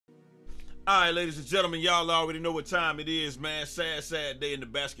All right, ladies and gentlemen, y'all already know what time it is, man. Sad day in the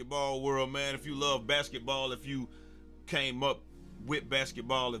basketball world, man. If you love basketball, if you came up with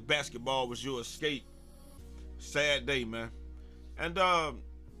basketball, if basketball was your escape, sad day, man. And,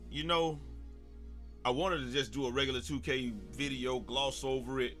 you know, I wanted to just do a regular 2K video, gloss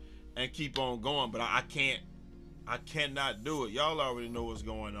over it, and keep on going, but I cannot do it. Y'all already know what's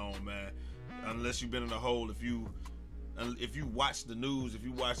going on, man. Unless you've been in a hole, if you watch the news, if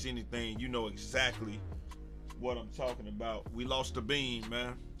you watch anything, you know exactly what I'm talking about. We lost the beam,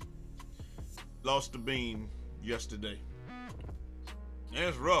 man. Lost the beam yesterday. And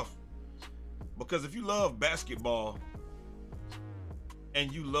it's rough. Because if you love basketball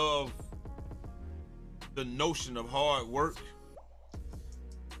and you love the notion of hard work,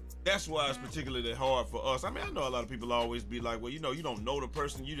 that's why it's particularly hard for us. I mean, I know a lot of people always be like, well, you know, you don't know the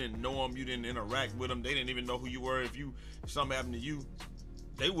person, you didn't know them, you didn't interact with them, they didn't even know who you were. If something happened to you,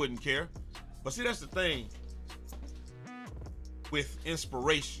 they wouldn't care. But see, that's the thing with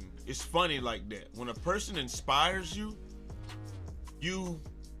inspiration. It's funny like that. When a person inspires you, you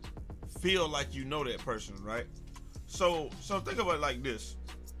feel like you know that person, right? So think of it like this.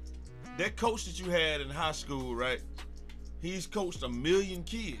 That coach that you had in high school, right? He's coached 1 million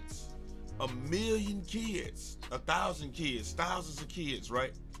kids, 1 million kids, 1,000 kids, thousands of kids,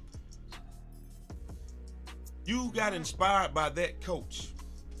 right? You got inspired by that coach.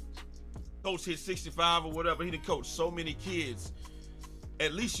 Coach hit 65 or whatever. He done coached so many kids.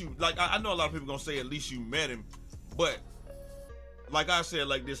 At least you, like, I know a lot of people gonna say at least you met him, but like I said,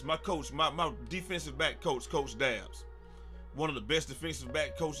 like this, my coach, my defensive back coach, Coach Dabbs, one of the best defensive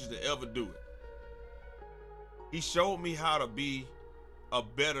back coaches to ever do it. He showed me how to be a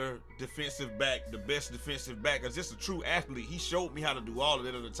better defensive back, the best defensive back, as just a true athlete. He showed me how to do all of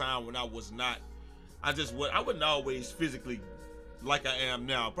that at a time when I was not. I wasn't always physically like I am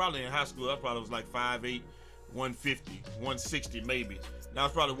now. Probably in high school, I probably was like 5'8", 150, 160 maybe. Now I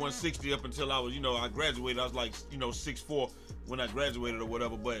was probably 160 up until I was, I graduated. I was like, 6'4" when I graduated or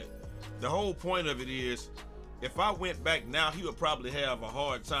whatever. But the whole point of it is, if I went back now, he would probably have a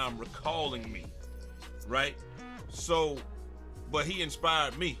hard time recalling me, right? So, but he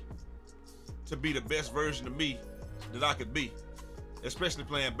inspired me to be the best version of me that I could be, especially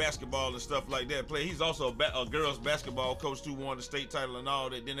playing basketball and stuff like that. He's also a girls basketball coach too, won the state title and all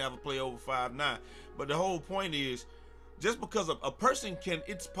that, didn't ever play over 5'9". But the whole point is, just because a person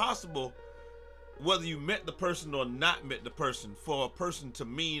it's possible, whether you met the person or not met the person, for a person to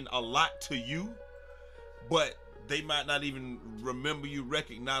mean a lot to you, but they might not even remember you,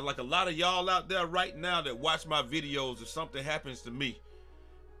 recognize. Like a lot of y'all out there right now that watch my videos, if something happens to me,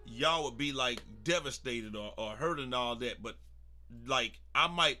 y'all would be like devastated or hurt and all that. But like, I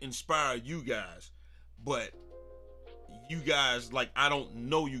might inspire you guys, but you guys, like, I don't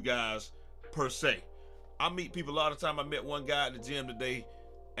know you guys per se. I meet people all the time. I met one guy at the gym today,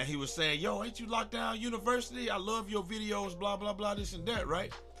 and he was saying, yo, ain't you Lockdown University? I love your videos, blah, blah, blah, this and that,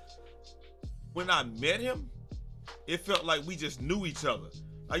 right? When I met him, it felt like we just knew each other.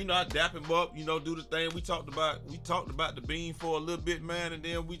 Like, I dap him up, do the thing. We talked about the beam for a little bit, man, and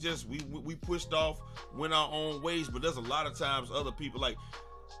then we pushed off, went our own ways. But there's a lot of times other people, like,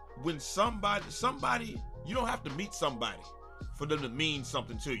 when somebody, you don't have to meet somebody for them to mean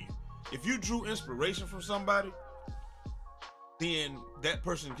something to you. If you drew inspiration from somebody, then that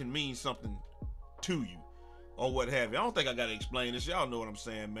person can mean something to you, or what have you. I don't think I gotta explain this. Y'all know what I'm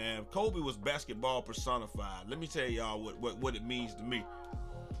saying, man. Kobe was basketball personified. Let me tell y'all what it means to me.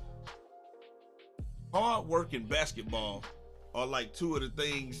 Hard work and basketball are like two of the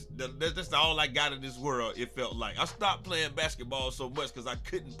things that's all I got in this world. It felt like I stopped playing basketball so much because I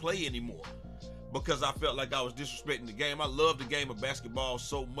couldn't play anymore, because I felt like I was disrespecting the game. I love the game of basketball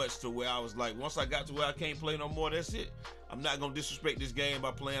so much to where I was like, once I got to where I can't play no more, that's it. I'm not gonna disrespect this game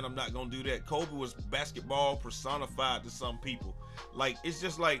by playing. I'm not gonna do that. Kobe was basketball personified to some people. Like, it's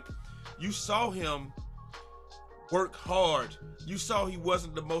just like, you saw him work hard. You saw he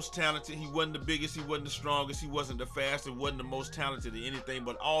wasn't the most talented, he wasn't the biggest, he wasn't the strongest, he wasn't the fastest, wasn't the most talented in anything,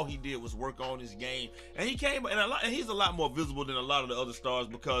 but all he did was work on his game. And he came, and he's a lot more visible than a lot of the other stars,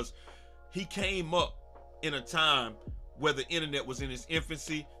 because he came up in a time where the internet was in its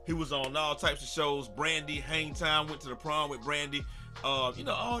infancy. He was on all types of shows. Brandy, Hang Time, went to the prom with Brandy. All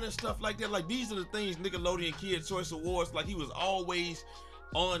that stuff like that. Like, these are the things, Nickelodeon Kid Choice Awards, like, he was always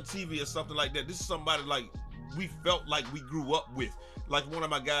on TV or something like that. This is somebody like we felt like we grew up with. Like one of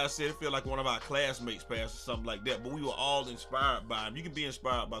my guys said, it felt like one of our classmates passed or something like that, but we were all inspired by him. You can be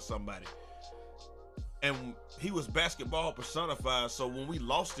inspired by somebody. And he was basketball personified. So when we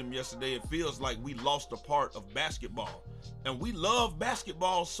lost him yesterday, it feels like we lost a part of basketball. And we love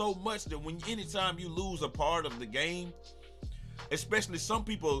basketball so much that anytime you lose a part of the game, especially some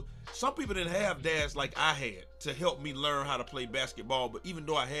people didn't have dads like I had to help me learn how to play basketball. But even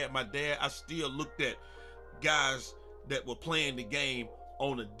though I had my dad, I still looked at guys that were playing the game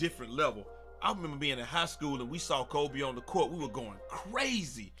on a different level. I remember being in high school and we saw Kobe on the court. We were going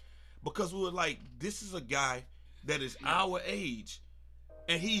crazy because we were like, this is a guy that is our age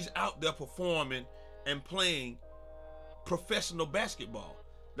and he's out there performing and playing professional basketball.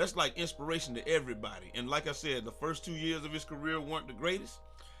 That's like inspiration to everybody. And like I said, the first 2 years of his career weren't the greatest,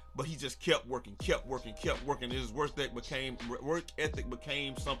 but he just kept working. His work ethic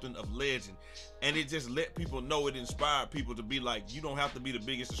became something of legend. And it just let people know, it inspired people to be like, you don't have to be the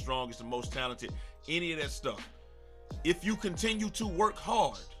biggest, the strongest, the most talented, any of that stuff. If you continue to work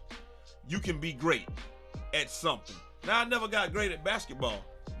hard, you can be great at something. Now, I never got great at basketball,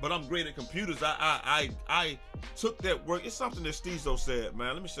 but I'm great at computers. I took that work. It's something that Stezo said,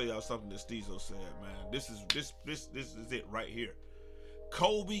 man. Let me show y'all something that Stezo said, man. This is it right here.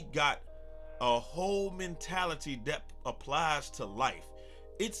 Kobe got a whole mentality that applies to life.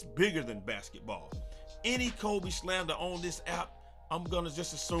 It's bigger than basketball. Any Kobe slander on this app, I'm gonna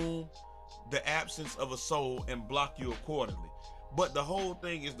just assume the absence of a soul and block you accordingly. But the whole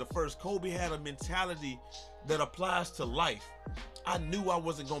thing is, the first, Kobe had a mentality that applies to life. I knew I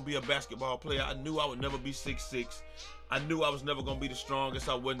wasn't gonna be a basketball player. I knew I would never be 6'6". I knew I was never gonna be the strongest.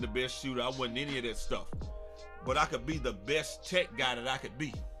 I wasn't the best shooter. I wasn't any of that stuff. But I could be the best tech guy that I could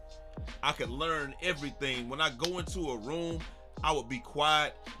be. I could learn everything. When I go into a room, I would be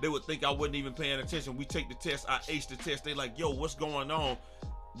quiet. They would think I wasn't even paying attention. We take the test, I ace the test. They like, yo, what's going on?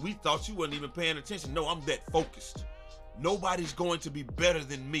 We thought you wasn't even paying attention. No, I'm that focused. Nobody's going to be better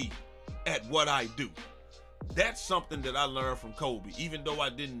than me at what I do. That's something that I learned from Kobe. Even though I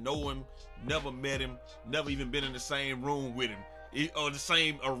didn't know him, never met him, never even been in the same room with him or the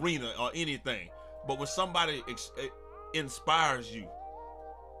same arena or anything. But when somebody inspires you,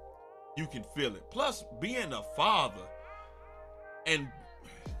 you can feel it. Plus, being a father and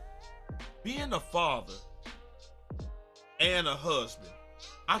a husband,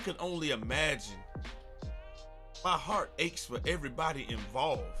 I can only imagine. My heart aches for everybody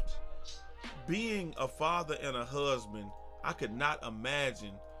involved. Being a father and a husband, I could not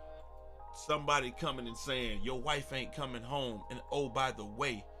imagine somebody coming and saying, your wife ain't coming home, and oh, by the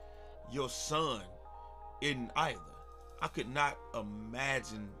way, your son isn't either. I could not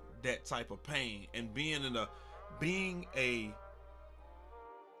imagine that type of pain. And being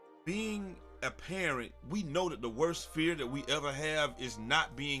a parent, we know that the worst fear that we ever have is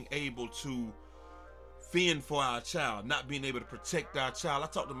not being able to fend for our child, not being able to protect our child. I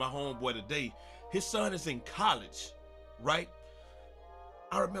talked to my homeboy today. His son is in college, right?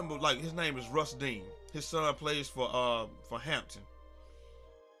 I remember, like, his name is Russ Dean. His son plays for Hampton.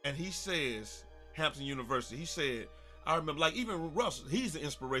 And he says, Hampton University, he said, I remember, like, even Russ, he's an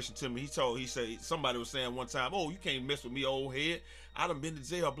inspiration to me. He said, somebody was saying one time, oh, you can't mess with me, old head. I done been to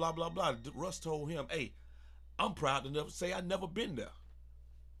jail, blah, blah, blah. Russ told him, hey, I'm proud to never say I never been there.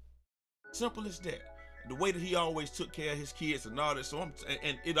 Simple as that. The way that he always took care of his kids and all that. So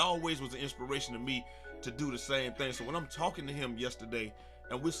and it always was an inspiration to me to do the same thing. So when I'm talking to him yesterday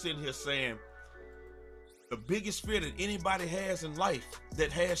and we're sitting here saying, the biggest fear that anybody has in life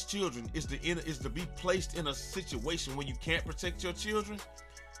that has children is to be placed in a situation where you can't protect your children.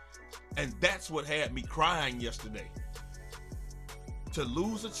 And that's what had me crying yesterday. To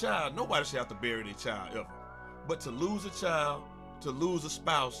lose a child, nobody should have to bury their child ever. But to lose a child, to lose a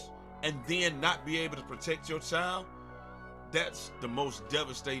spouse, and then not be able to protect your child, that's the most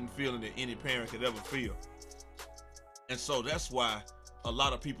devastating feeling that any parent could ever feel. And so that's why a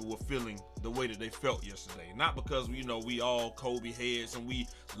lot of people were feeling the way that they felt yesterday. Not because, you know, we all Kobe heads and we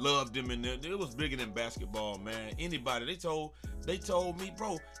loved him, and it was bigger than basketball, man. Anybody, they told me,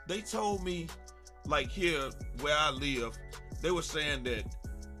 bro, they told me, like, here where I live, they were saying that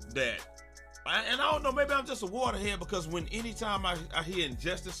and I don't know, maybe I'm just a waterhead, because anytime I hear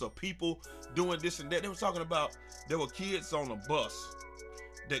injustice or people doing this and that, they were talking about there were kids on a bus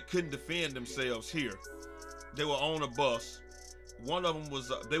that couldn't defend themselves here. They were on a bus. One of them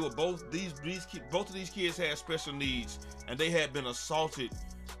was they were both of these kids had special needs, and they had been assaulted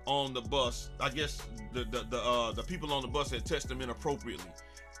on the bus. I guess the people on the bus had touched them inappropriately,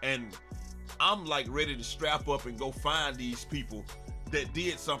 and I'm like ready to strap up and go find these people that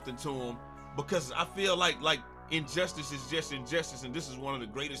did something to them. Because I feel like injustice is just injustice, and this is one of the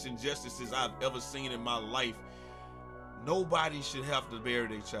greatest injustices I've ever seen in my life. Nobody should have to bury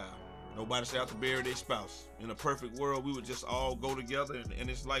their child. Nobody should have to bury their spouse. In a perfect world, we would just all go together, and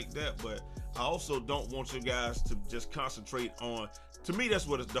it's like that. But I also don't want you guys to just concentrate on, to me, that's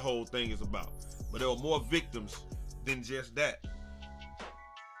what the whole thing is about. But there were more victims than just that.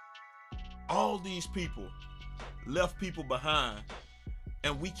 All these people left people behind,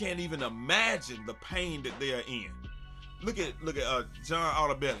 and we can't even imagine the pain that they are in. Look at John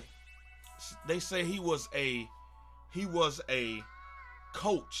Artabelli. They say he was a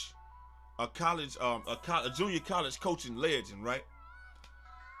coach, a junior college coaching legend, right?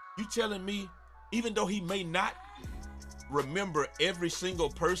 You telling me, even though he may not remember every single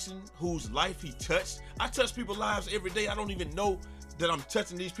person whose life he touched, I touch people's lives every day. I don't even know that I'm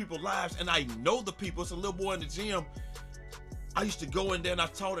touching these people's lives, and I know the people. It's a little boy in the gym. I used to go in there and I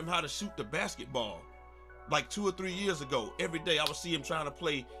taught him how to shoot the basketball like 2 or 3 years ago. Every day I would see him trying to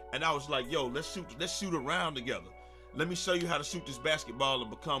play, and I was like, yo, let's shoot around together. Let me show you how to shoot this basketball and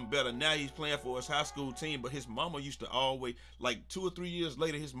become better. Now he's playing for his high school team, but his mama used to always, like 2 or 3 years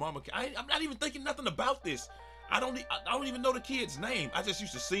later, his mama, I'm not even thinking nothing about this. I don't even know the kid's name. I just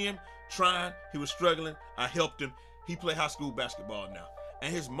used to see him trying. He was struggling. I helped him. He play high school basketball now.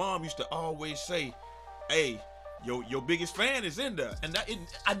 And his mom used to always say, hey, your biggest fan is in there. And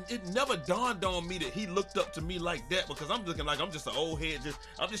it never dawned on me that he looked up to me like that, because I'm looking like I'm just an old head.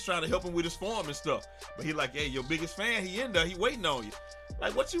 I'm just trying to help him with his form and stuff. But he like, hey, your biggest fan, he in there. He waiting on you.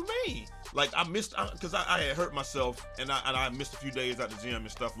 Like, what you mean? Like, I missed, because I had hurt myself, and I missed a few days at the gym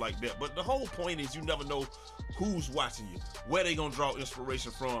and stuff like that. But the whole point is, you never know who's watching you, where they gonna draw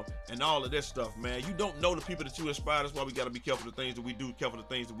inspiration from, and all of that stuff, man. You don't know the people that you inspire. That's why we gotta be careful of the things that we do, careful of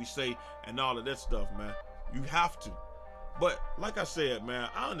the things that we say, and all of that stuff, man. You have to. But like I said, man,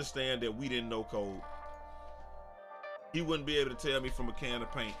 I understand that we didn't know code. He wouldn't be able to tell me from a can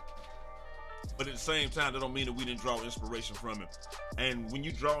of paint. But at the same time, that don't mean that we didn't draw inspiration from him. And when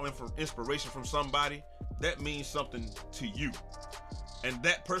you draw inspiration from somebody, that means something to you. And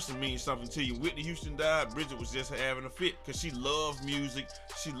that person means something to you. Whitney Houston died. Bridget was just having a fit because she loved music.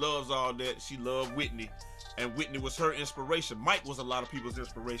 She loves all that. She loved Whitney. And Whitney was her inspiration. Mike was a lot of people's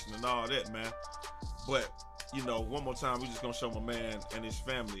inspiration and all that, man. But, you know, one more time, we just gonna show my man and his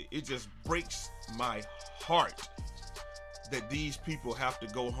family. It just breaks my heart that these people have to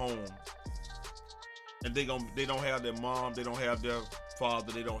go home, and they don't have their mom, they don't have their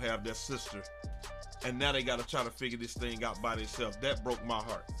father, they don't have their sister, and now they got to try to figure this thing out by themselves. That broke my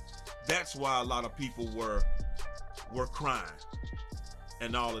heart. That's why a lot of people were crying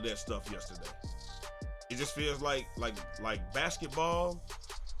and all of that stuff yesterday. It just feels like basketball,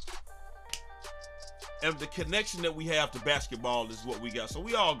 and the connection that we have to basketball is what we got. So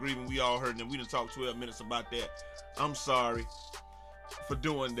we all grieving, we all hurting, and we done talked 12 minutes about that. I'm sorry for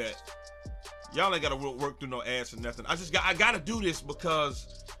doing that. Y'all ain't gotta work through no ads or nothing. I gotta do this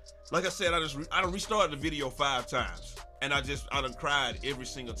because, like I said, I done restarted the video 5 times, and I done cried every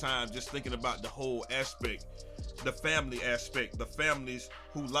single time just thinking about the whole aspect, the family aspect, the families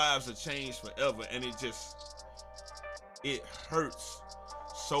whose lives have changed forever, and it hurts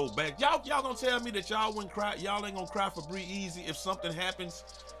so bad. Y'all gonna tell me that y'all wouldn't cry? Y'all ain't gonna cry for Bree Easy if something happens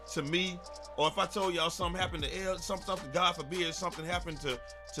to me, or if I told y'all something happened to Elle, something, God forbid, something happened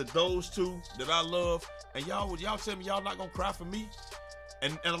to those two that I love, and y'all tell me y'all not gonna cry for me?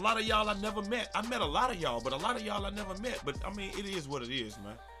 And a lot of y'all I never met. I met a lot of y'all, but a lot of y'all I never met. But I mean, it is what it is,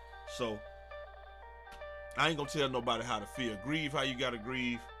 man. So I ain't gonna tell nobody how to feel. Grieve how you gotta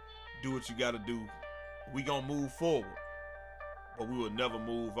grieve. Do what you gotta do. We gonna move forward, but we will never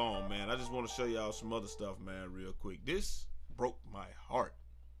move on, man. I just want to show y'all some other stuff, man, real quick. This broke my heart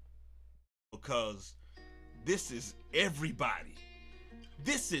because this is everybody.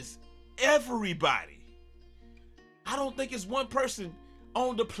 This is everybody. I don't think it's one person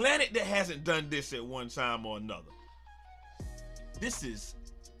on the planet that hasn't done this at one time or another. This is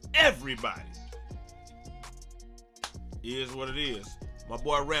everybody. It is what it is. My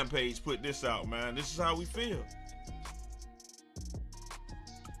boy Rampage put this out, man. This is how we feel.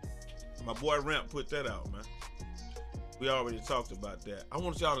 My boy Ramp put that out, man. We already talked about that. I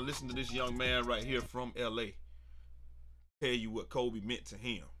want y'all to listen to this young man right here from LA. Tell you what Kobe meant to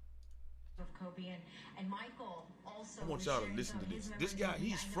him. Kobe and Michael also. I want y'all to listen to this. This guy,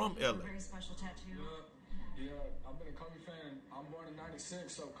 he's from LA. Very special tattoo. Yeah, I've been a Kobe fan. I'm born in '96,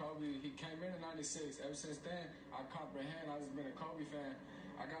 so Kobe, he came in '96. Ever since then, I comprehend. I've just been a Kobe fan.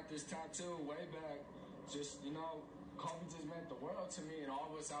 I got this tattoo way back. Just, you know, Kobe just meant the world to me, and all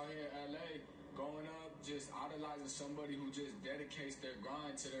of us out here in LA, growing up, just idolizing somebody who just dedicates their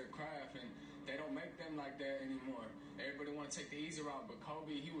grind to their craft. And they don't make them like that anymore. Everybody want to take the easy route, but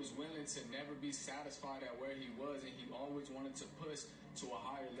Kobe, he was willing to never be satisfied at where he was, and he always wanted to push to a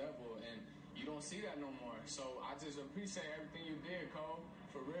higher level, and you don't see that no more. So I just appreciate everything you did, Cole,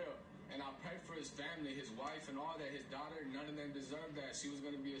 for real. And I pray for his family, his wife, and all that. His daughter, none of them deserved that. She was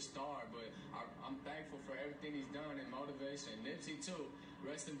going to be a star, but I'm thankful for everything he's done and motivation. Nipsey, too.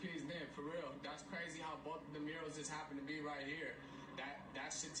 Rest in peace, Nip, for real. That's crazy how both of the murals just happen to be right here.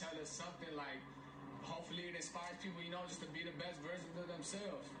 That should tell us something, like, hopefully it inspires people, you know, just to be the best versions of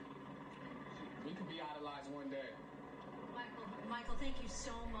themselves. We could be idolized one day. Michael, thank you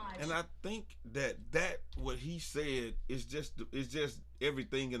so much. And I think that what he said is just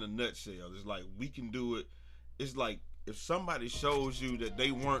everything in a nutshell. It's like, we can do it. It's like, if somebody shows you that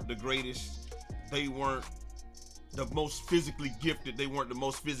they weren't the greatest, they weren't the most physically gifted, they weren't the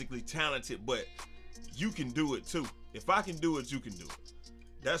most physically talented, but you can do it too. If I can do it, you can do it.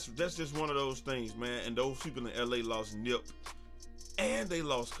 That's just one of those things, man. And those people in LA lost Nip and they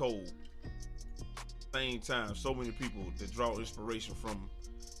lost Cole. Same time, so many people that draw inspiration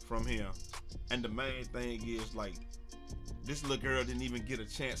from him. And the main thing is, like, this little girl didn't even get a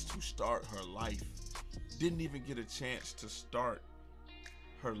chance to start her life. Didn't even get a chance to start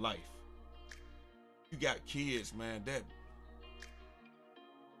her life. You got kids, man, that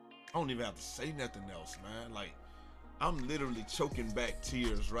I don't even have to say nothing else, man. Like, I'm literally choking back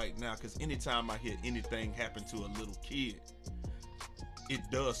tears right now, because anytime I hear anything happen to a little kid, it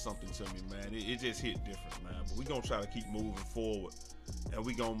does something to me, man. It just hit different, man. But we gonna try to keep moving forward, and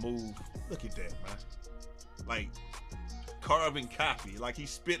we gonna move. Look at that, man. Like, carbon copy. Like, he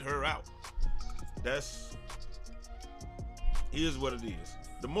spit her out. Is what it is.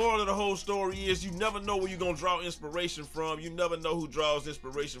 The moral of the whole story is, you never know where you're gonna draw inspiration from. You never know who draws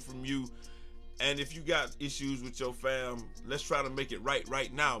inspiration from you. And if you got issues with your fam, let's try to make it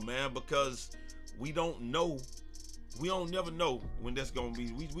right now, man, because we don't know. We don't never know when that's gonna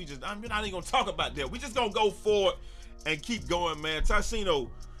be. We just, I'm not even gonna talk about that. We just gonna go forward and keep going, man. Tyceno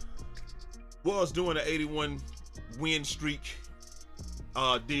was doing an 81 win streak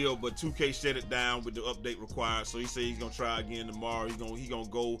deal, but 2K shut it down with the update required. So he said he's gonna try again tomorrow. He gonna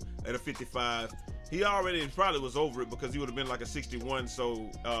go at a 55. He already probably was over it, because he would have been like a 61. So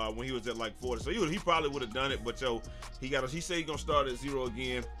when he was at like 40, so he probably would have done it. But yo, he said he's gonna start at 0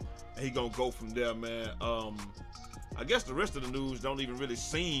 again, and he gonna go from there, man. I guess the rest of the news don't even really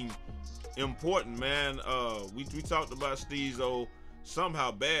seem important, man. We talked about Steezo.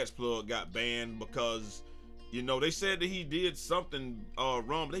 Somehow Badge Plug got banned because, you know, they said that he did something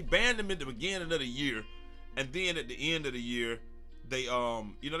wrong. They banned him at the beginning of the year, and then at the end of the year, they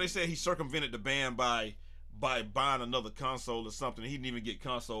you know, they said he circumvented the ban by buying another console or something. He didn't even get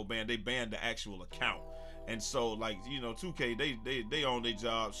console banned. They banned the actual account. And so, like, you know, 2K, they on their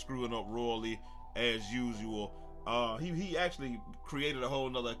job, screwing up royally as usual. He actually created a whole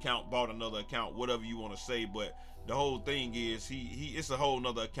nother account, bought another account, whatever you want to say, but the whole thing is it's a whole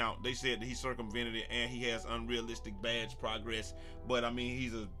nother account. They said that he circumvented it, and he has unrealistic badge progress, but I mean,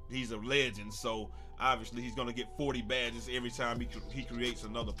 he's a legend, so obviously he's gonna get 40 badges every time he creates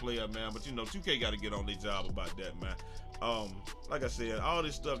another player, man. But you know, 2K got to get on their job about that, man. Like I said, all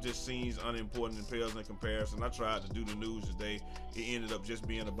this stuff just seems unimportant in pales in comparison. I tried to do the news today. It ended up just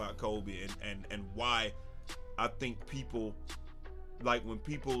being about Kobe and why I think people, like, when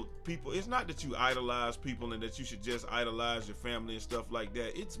people, it's not that you idolize people and that you should just idolize your family and stuff like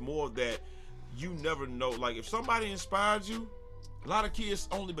that. It's more that you never know. Like, if somebody inspired you, a lot of kids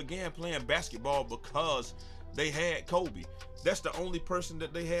only began playing basketball because they had Kobe. That's the only person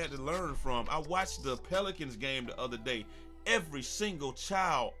that they had to learn from. I watched the Pelicans game the other day. Every single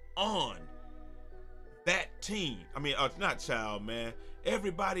child on that team, I mean, not child, man,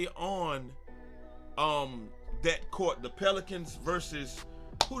 everybody on that court, the Pelicans versus,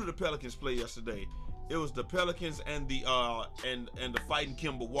 who did the Pelicans play yesterday? It was the Pelicans and the Fighting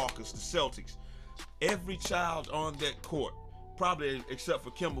Kemba Walkers, the Celtics. Every child on that court, probably except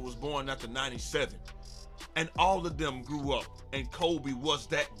for Kemba, was born after '97, and all of them grew up, and Kobe was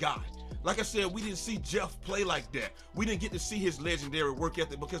that guy. Like I said, we didn't see Jeff play like that. We didn't get to see his legendary work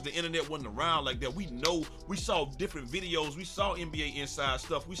ethic because the internet wasn't around like that. We saw different videos. We saw NBA Inside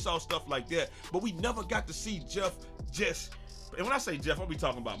stuff. We saw stuff like that. But we never got to see Jeff and when I say Jeff, I'll be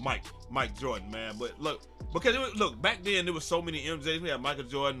talking about Mike Jordan, man. But look, because look, back then there was so many MJs. We had Michael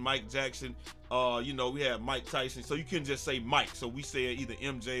Jordan, Mike Jackson, you know, we had Mike Tyson. So you couldn't just say Mike. So we said either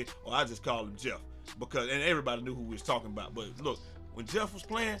MJ or I just called him Jeff. And everybody knew who we was talking about. But look, when Jeff was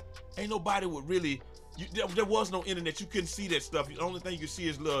playing, ain't nobody would really, there was no internet. You couldn't see that stuff. The only thing you could see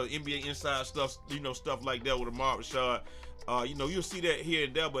is little NBA Inside stuff, you know, stuff like that with Ahmad Rashad. You know, you'll see that here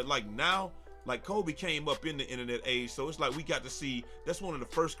and there, but like now, Like Kobe came up in the internet age, so it's like we got to see, that's one of the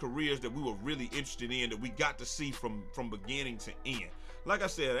first careers that we were really interested in, that we got to see from beginning to end. Like I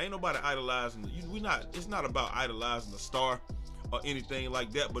said, ain't nobody idolizing, it's not about idolizing the star or anything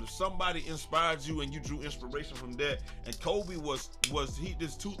like that, but if somebody inspired you and you drew inspiration from that, and Kobe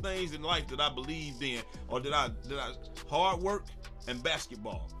there's two things in life that I believed in, or that I hard work and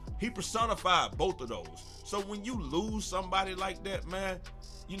basketball. He personified both of those. So when you lose somebody like that, man,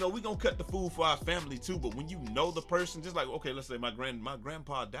 you know, we gonna cut the food for our family too, but when you know the person, just like, okay, let's say my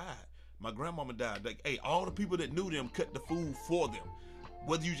grandpa died, my grandmama died, like, hey, all the people that knew them cut the food for them.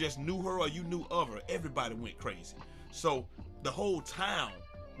 Whether you just knew her or you knew of her, everybody went crazy. So the whole town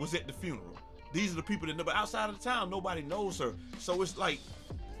was at the funeral. These are the people that know, but outside of the town, nobody knows her. So it's like,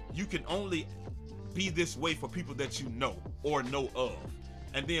 you can only be this way for people that you know or know of.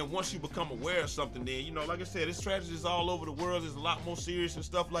 And then once you become aware of something, then, you know, like I said, this tragedy is all over the world. It's a lot more serious and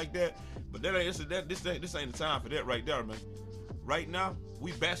stuff like that. But this ain't the time for that right there, man. Right now,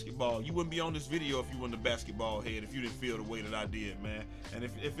 we basketball. You wouldn't be on this video if you weren't a basketball head, if you didn't feel the way that I did, man. And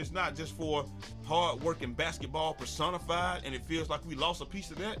if it's not just for hard work and basketball personified, and it feels like we lost a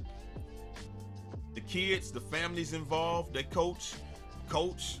piece of that, the kids, the families involved, that coach,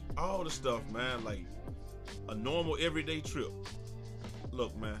 all the stuff, man, like a normal everyday trip.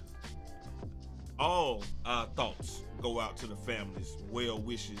 Look, man, all our thoughts go out to the families, well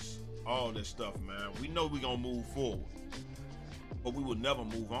wishes, all that stuff, man. We know we're gonna move forward, but we will never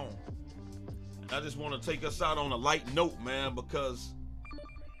move on. And I just want to take us out on a light note, man, because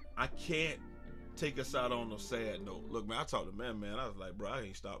I can't take us out on a sad note. Look, man, I talked to man, I was like, bro, I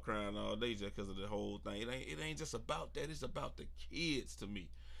ain't stopped crying all day just because of the whole thing. It ain't just about that. It's about the kids to me.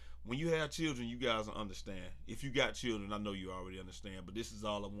 When you have children, you guys will understand. If you got children, I know you already understand, but this is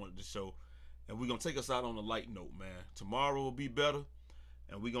all I wanted to show. And we're going to take us out on a light note, man. Tomorrow will be better,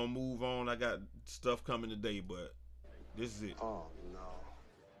 and we're going to move on. I got stuff coming today, but this is it. Oh, no.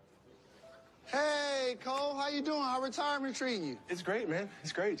 Hey, Cole, how you doing? How retirement treating you? It's great, man.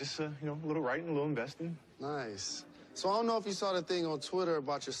 It's great. Just, you know, a little writing, a little investing. Nice. So I don't know if you saw the thing on Twitter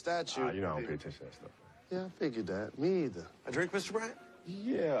about your statue. You know, I don't pay attention to that stuff. Yeah, I figured that. Me either. A drink, Mr. Bryant?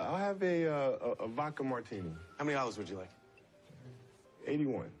 Yeah, I'll have a vodka martini. How many olives would you like?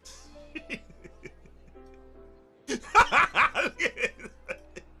 81.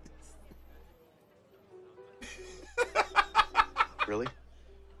 Really?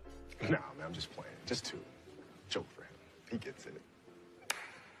 Nah, man, I'm just playing. Just two. Joke for him. He gets it.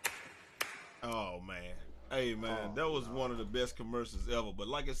 Oh, man. Hey, man, that was one of the best commercials ever. But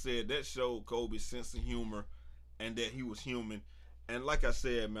like I said, that showed Kobe's sense of humor and that he was human. And like I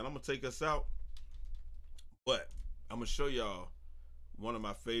said, man, I'm going to take us out. But I'm going to show y'all one of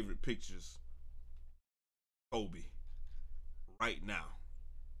my favorite pictures. Kobe. Right now.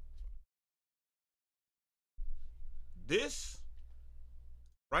 This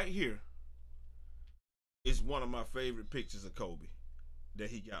right here is one of my favorite pictures of Kobe that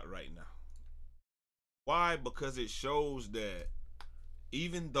he got right now. Why? Because it shows that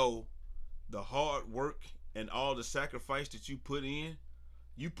even though the hard work and all the sacrifice that you put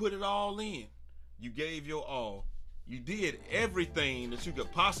it all in. You gave your all. You did everything that you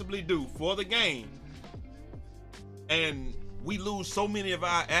could possibly do for the game. And we lose so many of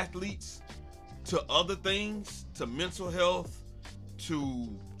our athletes to other things, to mental health, to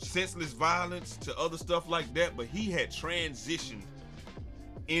senseless violence, to other stuff like that. But he had transitioned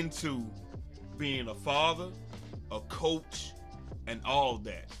into being a father, a coach, and all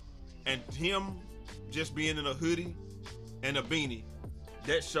that. And him just being in a hoodie and a beanie,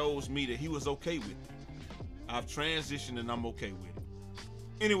 that shows me that he was okay with it. I've transitioned and I'm okay with it.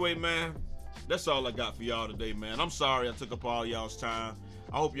 Anyway, man, that's all I got for y'all today, man. I'm sorry I took up all y'all's time.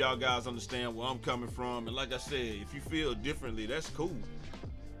 I hope y'all guys understand where I'm coming from. And like I said, if you feel differently, that's cool.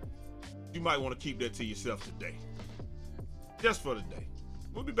 You might want to keep that to yourself today. Just for today.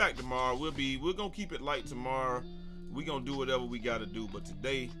 We'll be back tomorrow. We're gonna keep it light tomorrow. We're gonna do whatever we gotta do. But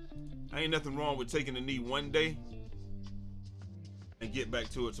today, ain't nothing wrong with taking a knee one day and get back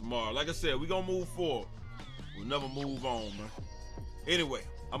to it tomorrow. Like I said, we're gonna move forward. We'll never move on, man. Anyway,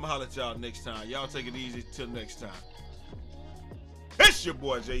 I'm gonna holler at y'all next time. Y'all take it easy till next time. It's your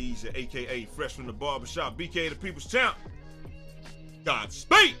boy Jay Easy, aka Fresh from the Barbershop, BK the People's Champ.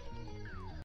 Godspeed!